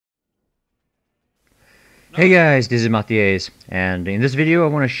Hey guys, this is MattiAce, and in this video I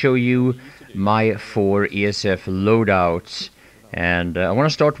want to show you my 4 ESF loadouts. And I want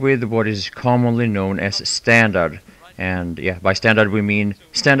to start with what is commonly known as standard. And yeah, by standard we mean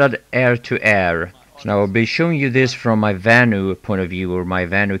standard air-to-air. So now I'll be showing you this from my Vanu point of view, or my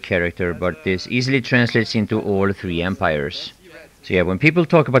Vanu character, but this easily translates into all 3 empires. So yeah, when people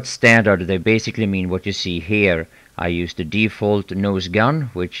talk about standard, they basically mean what you see here. I use the default nose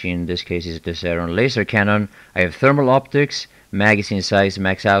gun, which in this case is the Zeron laser cannon. I have thermal optics, magazine size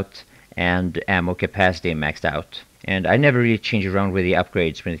maxed out, and ammo capacity maxed out. And I never really change around with the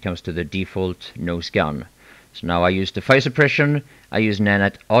upgrades when it comes to the default nose gun. So now I use the fire suppression, I use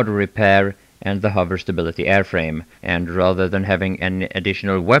nanite auto repair, and the hover stability airframe. And rather than having an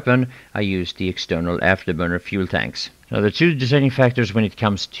additional weapon, I use the external afterburner fuel tanks. Now the 2 deciding factors when it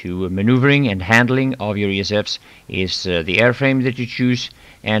comes to maneuvering and handling of your ESFs is the airframe that you choose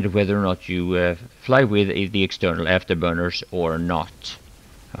and whether or not you fly with the external afterburners or not.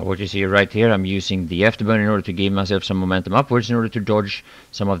 What you see right here, I'm using the afterburner in order to give myself some momentum upwards in order to dodge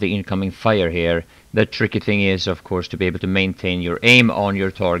some of the incoming fire here. The tricky thing is, of course, to be able to maintain your aim on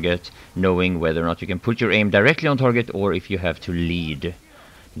your target, knowing whether or not you can put your aim directly on target or if you have to lead.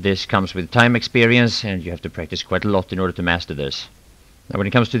 This comes with time experience, and you have to practice quite a lot in order to master this. Now when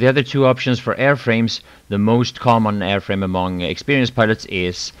it comes to the other 2 options for airframes, the most common airframe among experienced pilots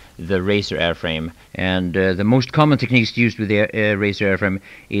is the Racer airframe. And the most common techniques used with the Racer airframe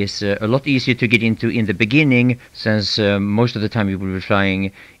is a lot easier to get into in the beginning, since most of the time you will be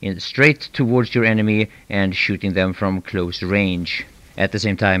flying straight towards your enemy and shooting them from close range. At the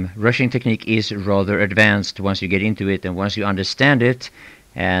same time, rushing technique is rather advanced once you get into it and once you understand it,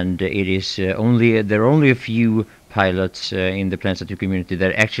 and it is there are only a few pilots in the Planetside 2 community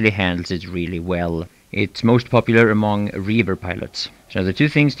that actually handles it really well. It's most popular among reaver pilots. So the 2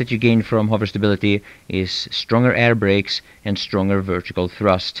 things that you gain from hover stability is stronger air brakes and stronger vertical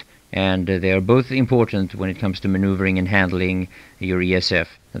thrust, and they are both important when it comes to maneuvering and handling your ESF.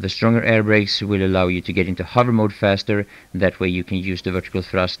 The stronger air brakes will allow you to get into hover mode faster. That way you can use the vertical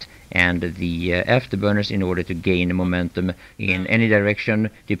thrust and the afterburners in order to gain momentum in any direction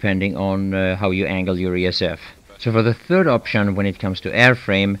depending on how you angle your ESF. So for the 3rd option when it comes to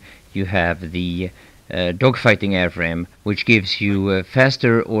airframe, you have the dogfighting airframe, which gives you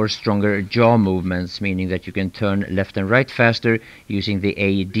faster or stronger jaw movements, meaning that you can turn left and right faster using the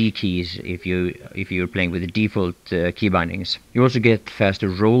A-D keys if you're playing with the default key bindings. You also get faster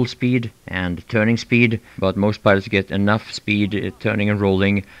roll speed and turning speed, but most pilots get enough speed turning and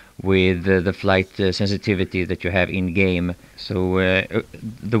rolling with the flight sensitivity that you have in game. So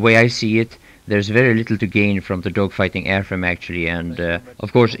the way I see it, there's very little to gain from the dogfighting airframe actually, and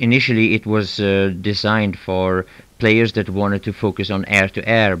of course initially it was designed for players that wanted to focus on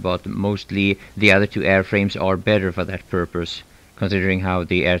air-to-air, but mostly the other 2 airframes are better for that purpose, considering how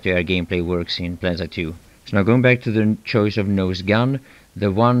the air-to-air gameplay works in Planetside 2. So now going back to the choice of nose gun,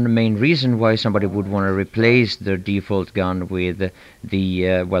 the one main reason why somebody would want to replace their default gun with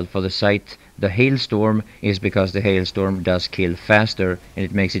the, well, for the sight, the Hailstorm, is because the Hailstorm does kill faster, and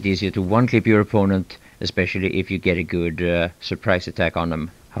it makes it easier to one-clip your opponent, especially if you get a good surprise attack on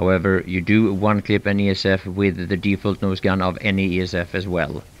them. However, you do one-clip an ESF with the default nose gun of any ESF as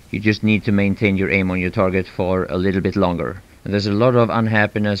well. You just need to maintain your aim on your target for a little bit longer. And there's a lot of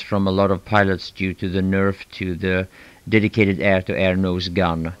unhappiness from a lot of pilots due to the nerf to the dedicated air-to-air nose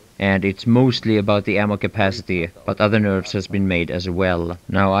gun, and it's mostly about the ammo capacity, but other nerfs has been made as well.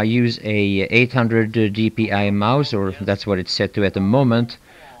 Now I use a 800 DPI mouse, or that's what it's set to at the moment.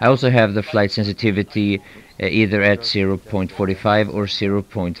 I also have the flight sensitivity either at 0.45 or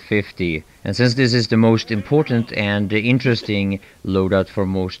 0.50, and since this is the most important and interesting loadout for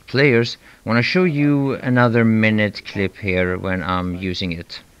most players, I want to show you another minute clip here when I'm using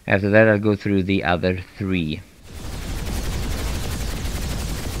it. After that I'll go through the other 3.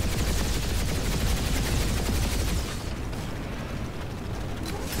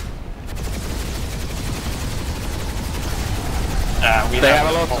 They have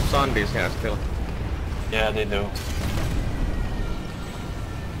a lot of Sundays here still. Yeah, they do.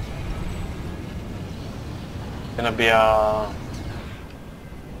 Gonna be a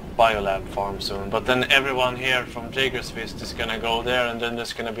biolab farm soon, but then everyone here from Jager's Fist is gonna go there, and then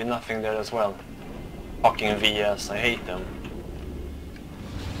there's gonna be nothing there as well. Fucking VS, I hate them.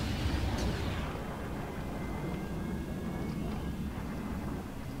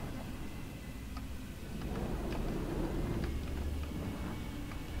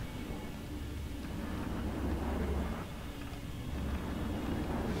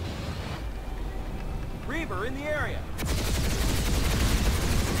 Reaver in the area.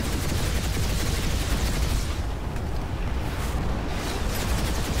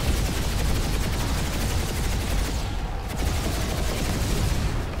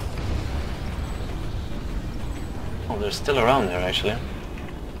 they're still around here actually.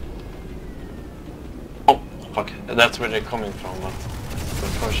 Oh, fuck. That's where they're coming from, but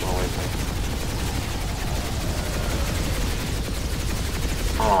unfortunately waiting.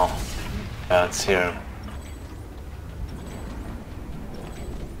 Oh, yeah, it's here.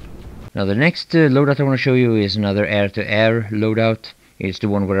 Now the next loadout I want to show you is another air-to-air loadout. It's the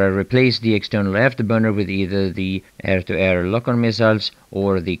one where I replace the external afterburner with either the air-to-air lock-on missiles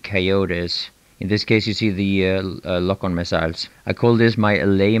or the coyotes. In this case you see the lock-on missiles. I call this my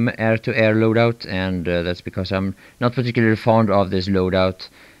lame air-to-air loadout, and that's because I'm not particularly fond of this loadout.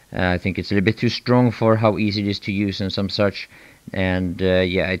 I think it's a little bit too strong for how easy it is to use and some such. And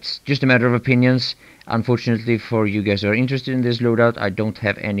yeah, it's just a matter of opinions. Unfortunately for you guys who are interested in this loadout, I don't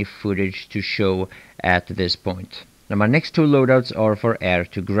have any footage to show at this point. Now my next two loadouts are for air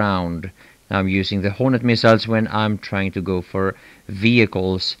to ground. Now I'm using the Hornet missiles when I'm trying to go for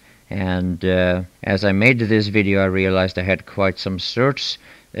vehicles. And as I made this video I realized I had quite some certs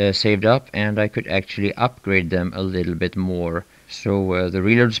saved up, and I could actually upgrade them a little bit more. So the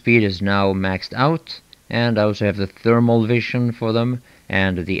reload speed is now maxed out, and I also have the thermal vision for them,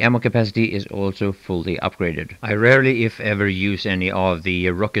 and the ammo capacity is also fully upgraded. I rarely if ever use any of the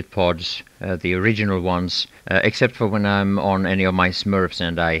rocket pods, the original ones, except for when I'm on any of my Smurfs,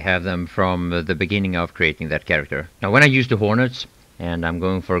 and I have them from the beginning of creating that character. Now when I use the Hornets, and I'm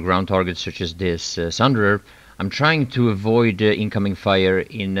going for ground targets such as this Sunderer, I'm trying to avoid incoming fire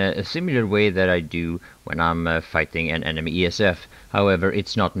in a similar way that I do when I'm fighting an enemy ESF. However,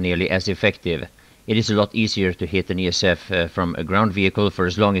 it's not nearly as effective. It is a lot easier to hit an ESF from a ground vehicle, for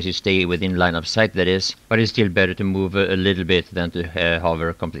as long as you stay within line of sight, that is, but it's still better to move a little bit than to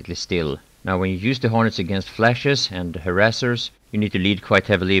hover completely still. Now when you use the Hornets against flashes and harassers, you need to lead quite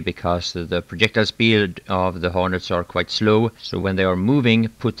heavily because the projectile speed of the Hornets are quite slow, so when they are moving,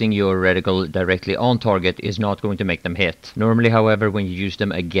 putting your reticle directly on target is not going to make them hit. Normally, however, when you use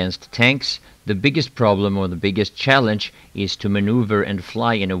them against tanks, the biggest problem or the biggest challenge is to maneuver and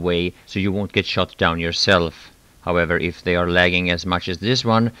fly in a way so you won't get shot down yourself. However, if they are lagging as much as this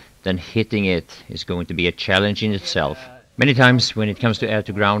one, then hitting it is going to be a challenge in itself. Many times when it comes to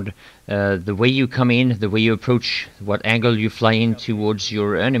air-to-ground, the way you come in, the way you approach, what angle you fly in towards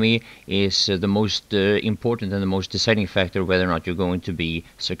your enemy is the most important and the most deciding factor whether or not you're going to be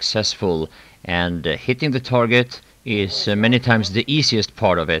successful. And hitting the target is many times the easiest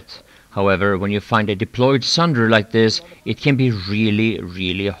part of it. However, when you find a deployed Sunderer like this, it can be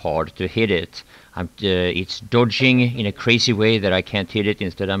really hard to hit it. It's dodging in a crazy way that I can't hit it.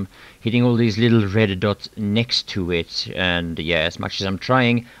 Instead I'm hitting all these little red dots next to it, and yeah, as much as I'm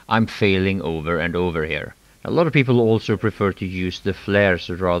trying, I'm failing over and over here. A lot of people also prefer to use the flares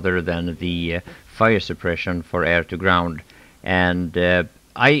rather than the fire suppression for air to ground, and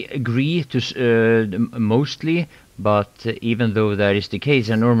I agree to mostly, but even though that is the case,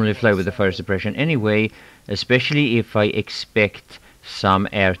 I normally fly with the fire suppression anyway, especially if I expect some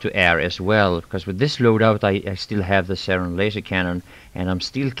air-to-air as well, because with this loadout I still have the Saron laser cannon, and I'm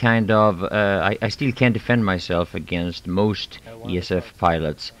still kind of I still can't defend myself against most ESF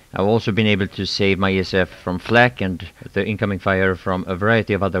pilots. I've also been able to save my ESF from flak and the incoming fire from a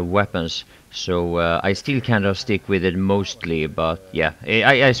variety of other weapons, so I still kind of stick with it mostly, but yeah,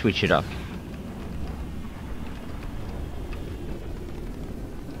 I switch it up.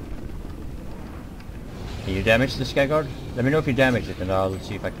 Can you damage the Skyguard? Let me know if you damage it, and I'll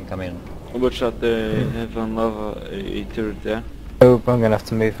see if I can come in. Watch out, they have another turret there. Oh, I'm gonna have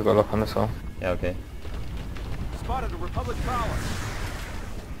to move, I've got a lock on as well. Yeah, okay. Spotted a Republic prowler.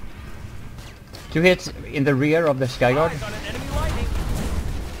 2 hits in the rear of the Skyguard. Eyes on an enemy lightning.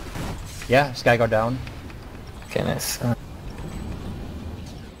 Yeah, Skyguard down. Okay, nice.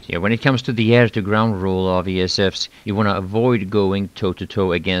 Yeah, when it comes to the air-to-ground rule of ESFs, you want to avoid going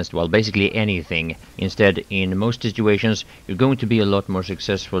toe-to-toe against, well, basically anything. Instead, in most situations, you're going to be a lot more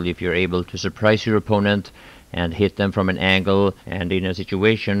successful if you're able to surprise your opponent and hit them from an angle and in a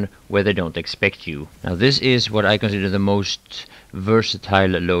situation where they don't expect you. Now, this is what I consider the most versatile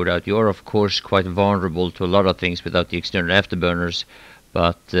loadout. You are, of course, quite vulnerable to a lot of things without the external afterburners,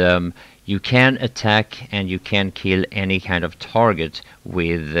 but you can attack and you can kill any kind of target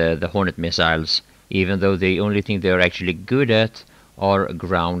with the Hornet missiles, even though the only thing they are actually good at are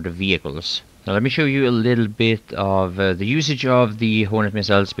ground vehicles. Now let me show you a little bit of the usage of the Hornet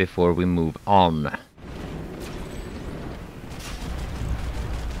missiles before we move on.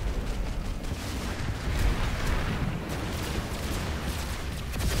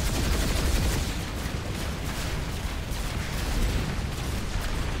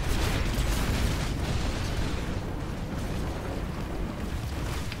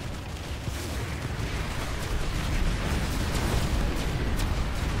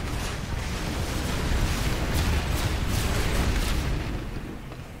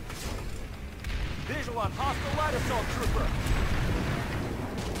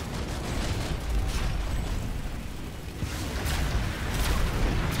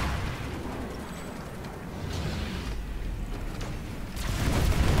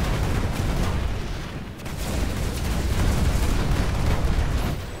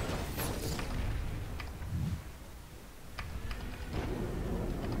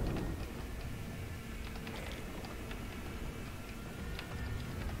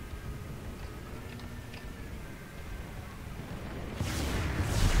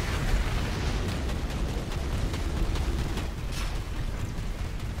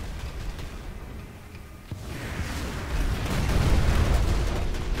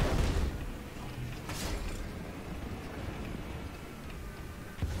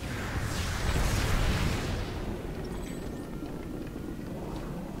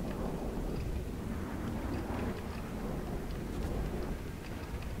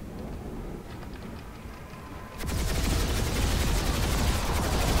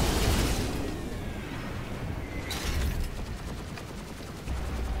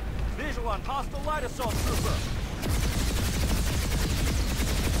 echelon hostile light assault trooper.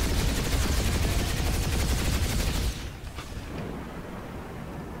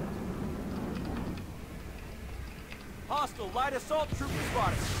 Hostile light assault trooper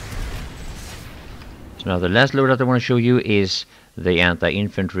spotted. So now the last loadout I want to show you is the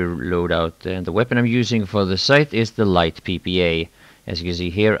anti-infantry loadout, and the weapon I'm using for the site is the light PPA. As you can see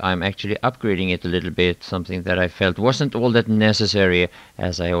here, I'm actually upgrading it a little bit, something that I felt wasn't all that necessary,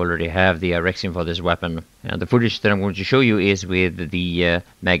 as I already have the Rexin for this weapon. And the footage that I'm going to show you is with the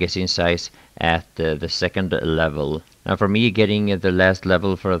magazine size at the second level. Now for me, getting the last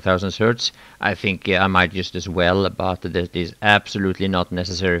level for 1000 Hz, I think I might just as well, but that is absolutely not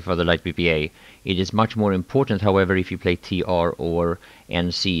necessary for the light PPA. It is much more important, however, if you play TR or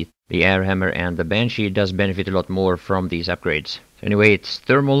NC. The Airhammer and the Banshee does benefit a lot more from these upgrades. So anyway, it's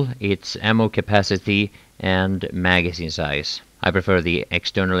thermal, it's ammo capacity, and magazine size. I prefer the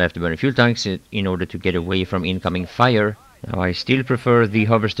external afterburner fuel tanks in order to get away from incoming fire. Now I still prefer the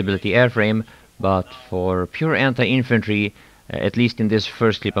hover stability airframe, but for pure anti-infantry, at least in this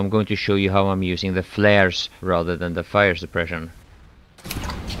first clip, I'm going to show you how I'm using the flares rather than the fire suppression.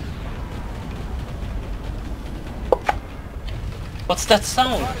 What's that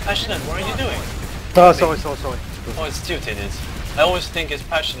sound? Passionate, what are you doing? Oh, sorry. Oh, it's duty, it is. I always think it's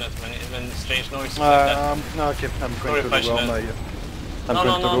passionate when strange noises like that. No, okay, I'm going to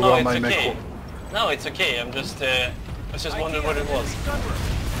lower my... No, it's okay. No, it's okay, I was just wondering what it was.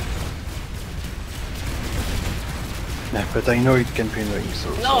 Yeah, but I know it can be annoying, so...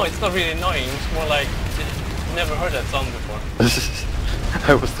 No, it's not really annoying, it's more like... I've never heard that sound before.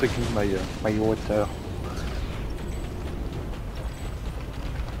 I was drinking my water.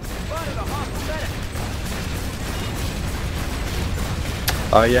 Spotted a hostile medic.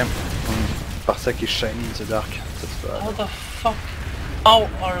 Ah yeah, Parsec is shiny in the dark, that's bad. How the fuck? How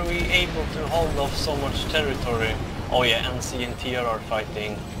are we able to hold off so much territory? Oh yeah, NC and TR are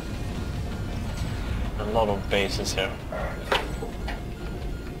fighting. A lot of bases here.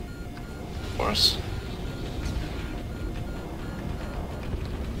 Of course.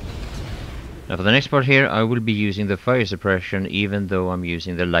 Now for the next part here, I will be using the fire suppression even though I'm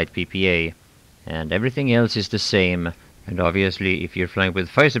using the light PPA. And everything else is the same. And obviously, if you're flying with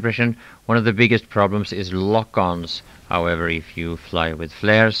fire suppression, one of the biggest problems is lock-ons. However, if you fly with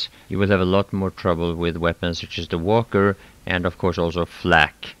flares, you will have a lot more trouble with weapons such as the Walker and of course also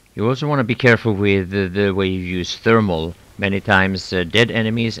flak. You also want to be careful with the way you use thermal. Many times dead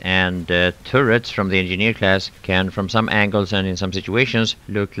enemies and turrets from the engineer class can, from some angles and in some situations,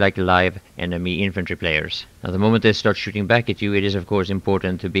 look like live enemy infantry players. Now the moment they start shooting back at you, it is of course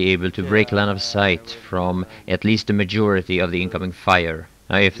important to be able to break line of sight from at least the majority of the incoming fire.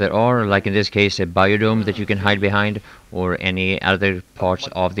 Now if there are, like in this case, a biodome that you can hide behind or any other parts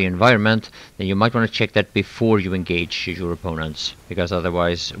of the environment, then you might want to check that before you engage your opponents. Because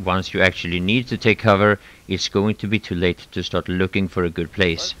otherwise, once you actually need to take cover, it's going to be too late to start looking for a good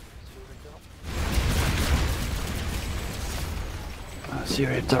place. See you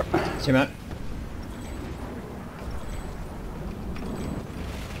later. See you, Matt.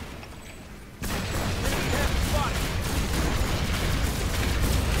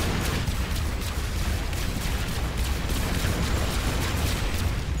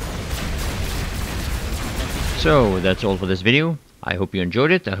 So that's all for this video. I hope you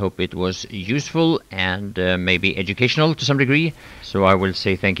enjoyed it. I hope it was useful and maybe educational to some degree. So I will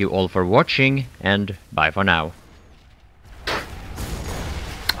say thank you all for watching and bye for now.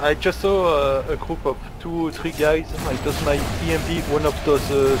 I just saw a group of 2 or 3 guys. I tossed my EMP, one of those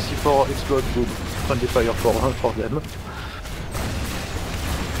C4 explode would friendly fire for them.